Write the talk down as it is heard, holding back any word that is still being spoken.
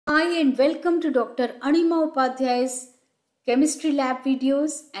Hi and welcome to Dr. Anima Upadhyay's Chemistry Lab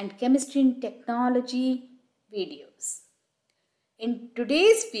videos and Chemistry and Technology videos. In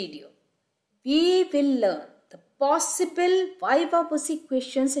today's video, we will learn the possible Viva-Voce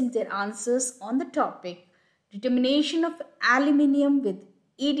questions and their answers on the topic Determination of Aluminium with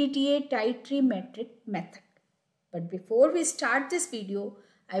Edta Titrating Method. But before we start this video,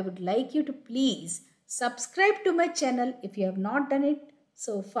 I would like you to please subscribe to my channel if you have not done it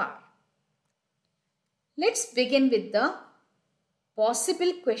so far. Let's begin with the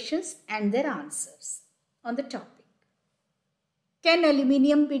possible questions and their answers on the topic. Can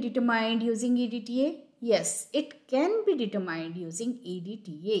aluminium be determined using EDTA? Yes, it can be determined using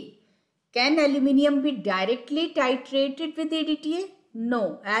EDTA. Can aluminium be directly titrated with EDTA?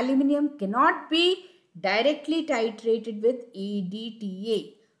 No, aluminium cannot be directly titrated with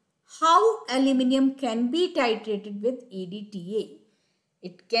EDTA. How aluminium can be titrated with EDTA?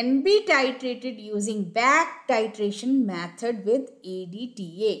 It can be titrated using Back Titration Method with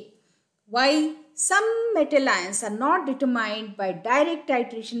EDTA. Why? Some metal ions are not determined by direct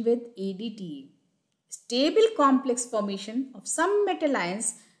titration with EDTA. Stable complex formation of some metal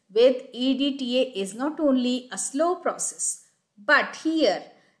ions with EDTA is not only a slow process, but here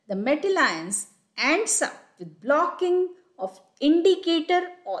the metal ions ends up with blocking of indicator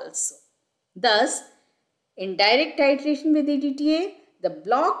also. Thus, in direct titration with EDTA, the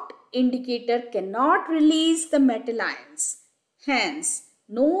blocked indicator cannot release the metal ions. Hence,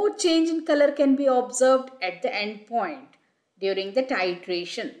 no change in color can be observed at the end point during the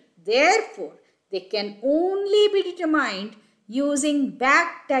titration. Therefore, they can only be determined using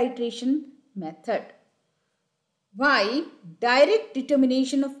Back Titration Method. Why? Direct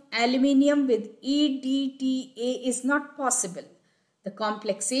determination of aluminium with EDTA is not possible. The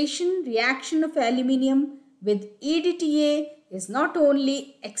complexation reaction of aluminium with EDTA is not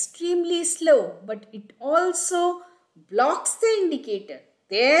only extremely slow, but it also blocks the indicator,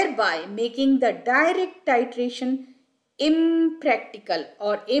 thereby making the direct titration impractical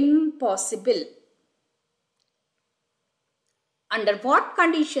or impossible. Under what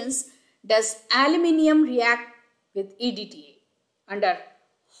conditions does aluminium react with EDTA? Under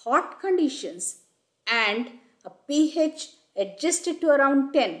hot conditions and a pH adjusted to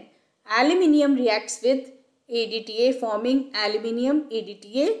around 10, aluminium reacts with EDTA forming aluminium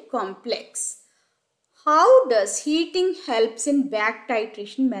EDTA complex. How does heating helps in Back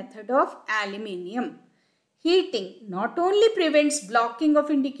Titration method of aluminium? Heating not only prevents blocking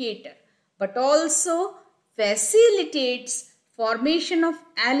of indicator but also facilitates formation of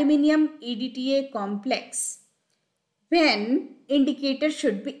aluminium EDTA complex. When indicator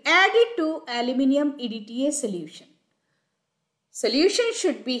should be added to aluminium EDTA solution? Solution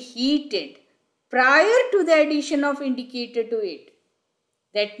should be heated prior to the addition of indicator to it.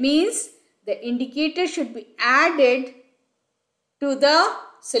 That means the indicator should be added to the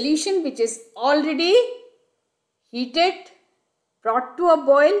solution which is already heated, brought to a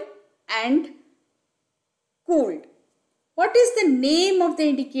boil and cooled. What is the name of the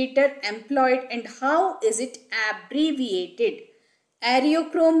indicator employed and how is it abbreviated?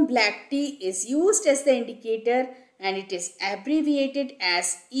 Areochrome black tea is used as the indicator and it is abbreviated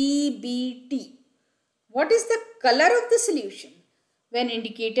as EBT. What is the color of the solution when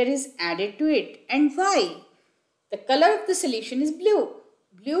indicator is added to it and why? The color of the solution is blue.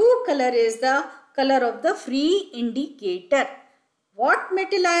 Blue color is the color of the free indicator. What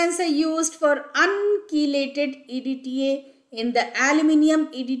metal ions are used for unchelated EDTA in the aluminium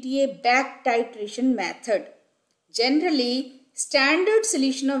EDTA Back Titration method? Generally, standard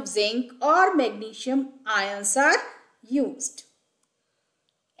solution of zinc or magnesium ions are used.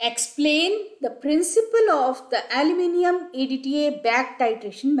 Explain the principle of the aluminium EDTA Back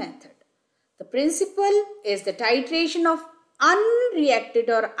Titration method. The principle is the titration of unreacted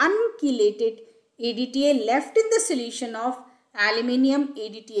or unchelated EDTA left in the solution of aluminium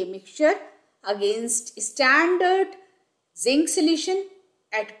EDTA mixture against standard zinc solution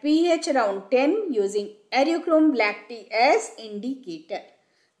at pH around 10 using areochrome black tea as indicator.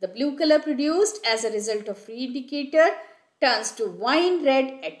 The blue color produced as a result of free indicator turns to wine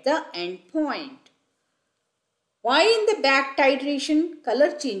red at the end point. Why in the back titration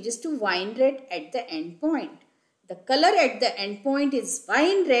color changes to wine red at the end point? The color at the end point is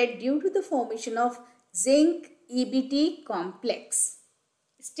wine red due to the formation of zinc EBT complex.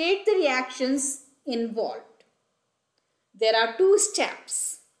 State the reactions involved. There are two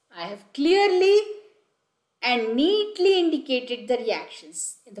steps. I have clearly and neatly indicated the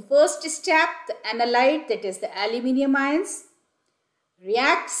reactions. In the first step, the analyte, that is the aluminium ions,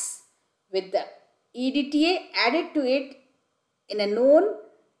 reacts with the EDTA added to it in a known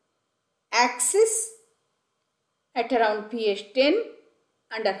axis at around pH 10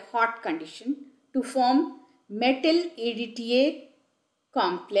 under hot condition to form metal EDTA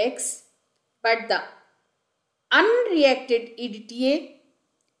complex, but the unreacted EDTA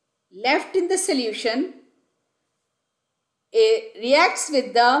left in the solution reacts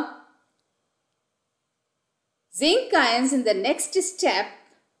with the zinc ions in the next step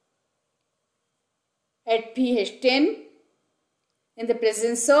at pH 10 in the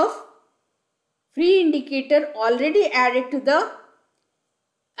presence of free indicator already added to the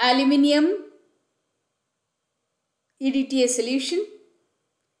aluminium EDTA solution,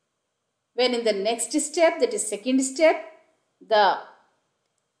 when in the next step, that is second step, the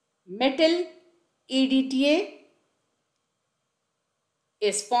metal EDTA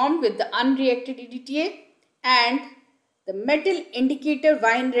is formed with the unreacted EDTA and the metal indicator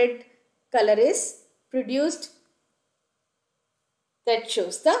wine red color is produced that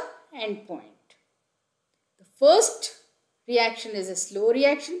shows the end point. The first reaction is a slow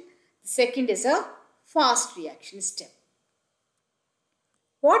reaction, the second is a fast reaction step.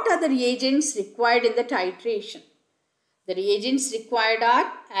 What are the reagents required in the titration? The reagents required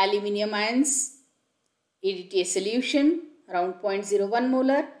are aluminium ions, EDTA solution around 0.01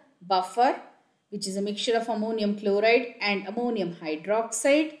 molar, buffer which is a mixture of ammonium chloride and ammonium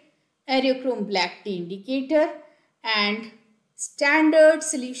hydroxide, aerochrome black tea indicator and standard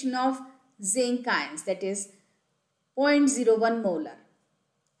solution of zinc ions, that is 0.01 molar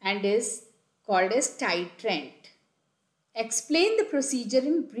and is called as titrant. Explain the procedure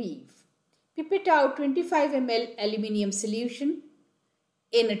in brief. Pipette out 25 ml aluminium solution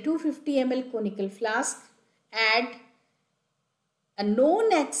in a 250 ml conical flask. Add a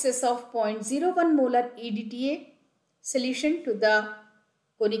known excess of 0.01 molar EDTA solution to the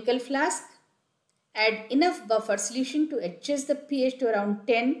conical flask. Add enough buffer solution to adjust the pH to around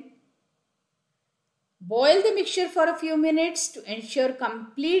 10. Boil the mixture for a few minutes to ensure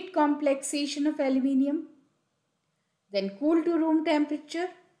complete complexation of aluminium. Then cool to room temperature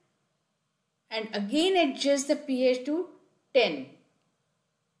and again adjust the pH to 10.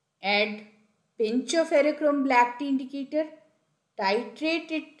 Add pinch of aerochrome black tea indicator.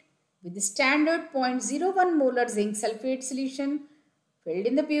 Titrate it with the standard 0.01 molar zinc sulfate solution filled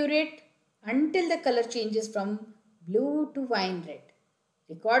in the burette until the color changes from blue to wine red.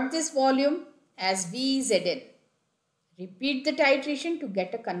 Record this volume as VZN. Repeat the titration to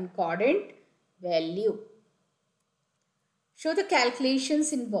get a concordant value. Show the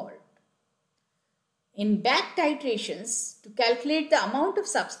calculations involved. In back titrations, to calculate the amount of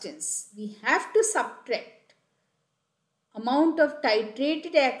substance, we have to subtract amount of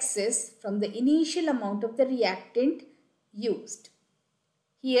titrated excess from the initial amount of the reactant used.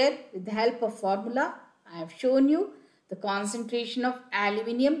 Here, with the help of formula, I have shown you the concentration of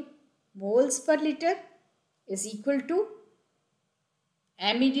aluminium moles per liter is equal to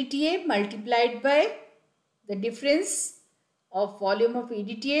MEDTA multiplied by the difference of volume of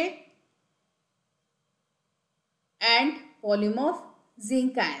EDTA and volume of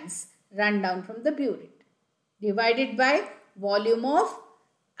zinc ions run down from the burette divided by volume of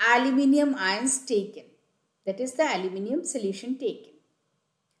aluminium ions taken, that is the aluminium solution taken.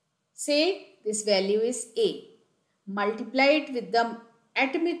 Say this value is A. Multiply it with the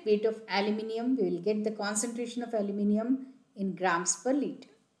atomic weight of aluminium, we will get the concentration of aluminium in grams per liter.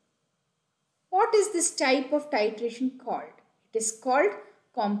 What is this type of titration called? It is called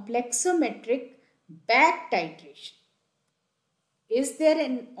complexometric back titration. Is there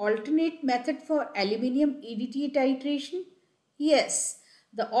an alternate method for aluminium EDTA titration? Yes,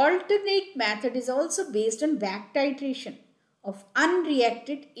 the alternate method is also based on back titration of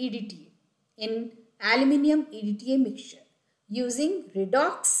unreacted EDTA in aluminium EDTA mixture using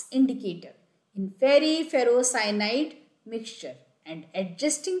redox indicator in ferrocyanide mixture and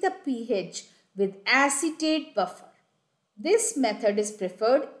adjusting the pH with acetate buffer. This method is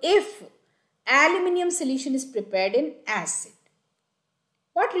preferred if aluminium solution is prepared in acid.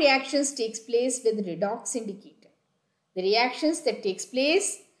 What reactions takes place with redox indicator? The reactions that takes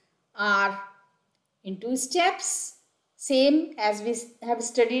place are in two steps, same as we have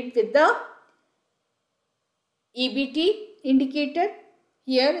studied with the EBT indicator.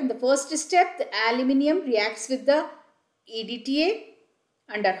 Here in the first step, the aluminium reacts with the EDTA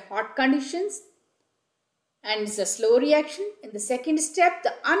under hot conditions and it's a slow reaction. In the second step,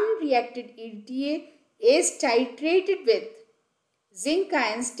 the unreacted EDTA is titrated with zinc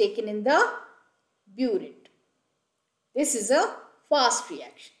ions taken in the burette. This is a fast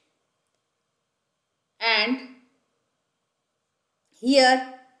reaction. And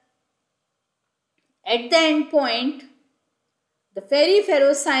here at the end point, the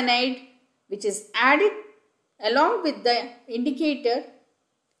ferrocyanide which is added along with the indicator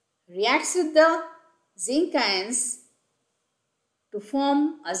reacts with the zinc ions to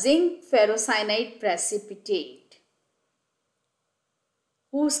form a zinc ferrocyanide precipitate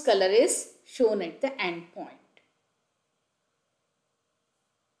whose color is shown at the end point.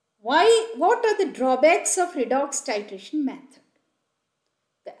 What are the drawbacks of redox titration method?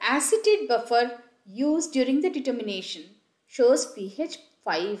 The acetate buffer used during the determination shows pH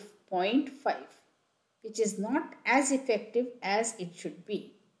 5.5, which is not as effective as it should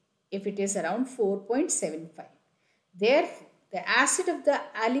be if it is around 4.75. Therefore, the acid of the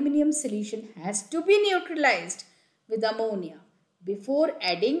aluminium solution has to be neutralized with ammonia before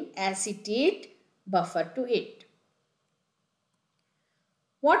adding acetate buffer to it.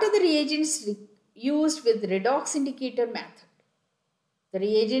 What are the reagents used with redox indicator method? The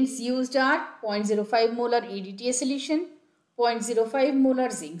reagents used are 0.05 molar EDTA solution, 0.05 molar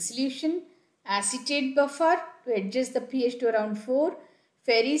zinc solution, acetate buffer to adjust the pH to around 4,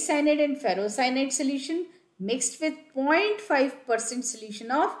 ferricyanide and ferrocyanide solution mixed with 0.5%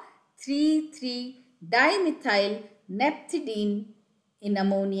 solution of 3,3-dimethyl naphthalene in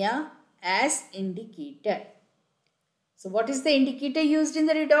ammonia as indicator. So what is the indicator used in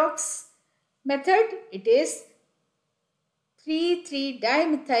the redox method? It is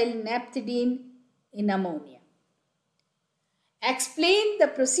 3,3-dimethyl naphthalene in ammonia. Explain the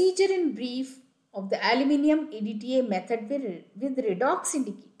procedure in brief of the aluminium EDTA method with redox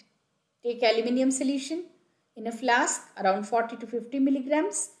indicator. Take aluminium solution in a flask around 40 to 50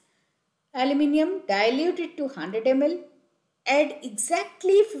 milligrams. Aluminium, dilute it to 100 ml. Add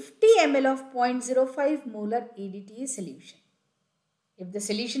exactly 50 ml of 0.05 molar EDTA solution. If the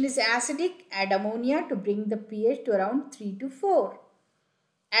solution is acidic, add ammonia to bring the pH to around 3 to 4.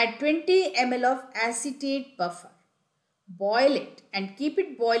 Add 20 ml of acetate buffer. Boil it and keep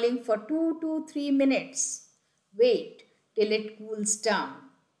it boiling for 2 to 3 minutes. Wait till it cools down.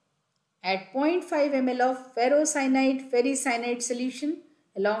 Add 0.5 ml of ferrocyanide solution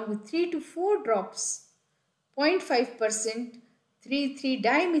along with 3 to 4 drops 0.5%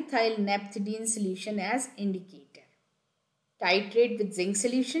 3,3-dimethyl naphthalene solution as indicator. Titrate with zinc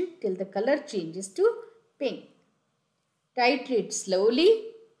solution till the color changes to pink. Titrate slowly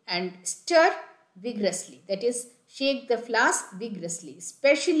and stir vigorously, that is, shake the flask vigorously,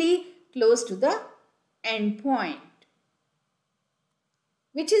 especially close to the end point.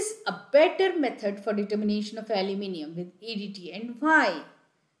 Which is a better method for determination of aluminium with EDTA and why?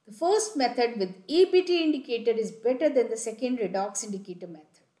 The first method with EBT indicator is better than the second redox indicator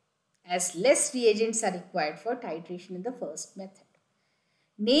method, as less reagents are required for titration in the first method.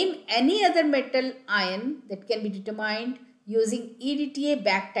 Name any other metal ion that can be determined using EDTA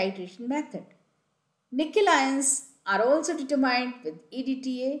back titration method. Nickel ions are also determined with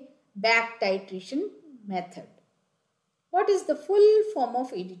EDTA back titration method. What is the full form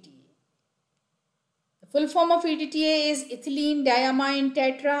of EDTA? The full form of EDTA is ethylene diamine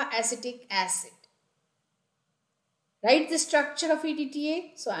tetraacetic acid. Write the structure of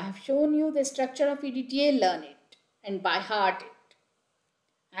EDTA. So I have shown you the structure of EDTA. Learn it and by heart it.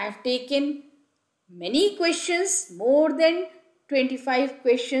 I have taken many questions, more than 25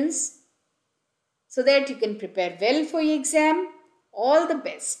 questions, so that you can prepare well for your exam. All the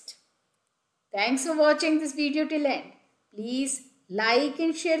best. Thanks for watching this video till end. Please like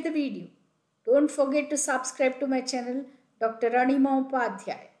and share the video. Don't forget to subscribe to my channel, Dr. Anima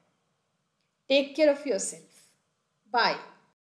Upadhyay. Take care of yourself. Bye.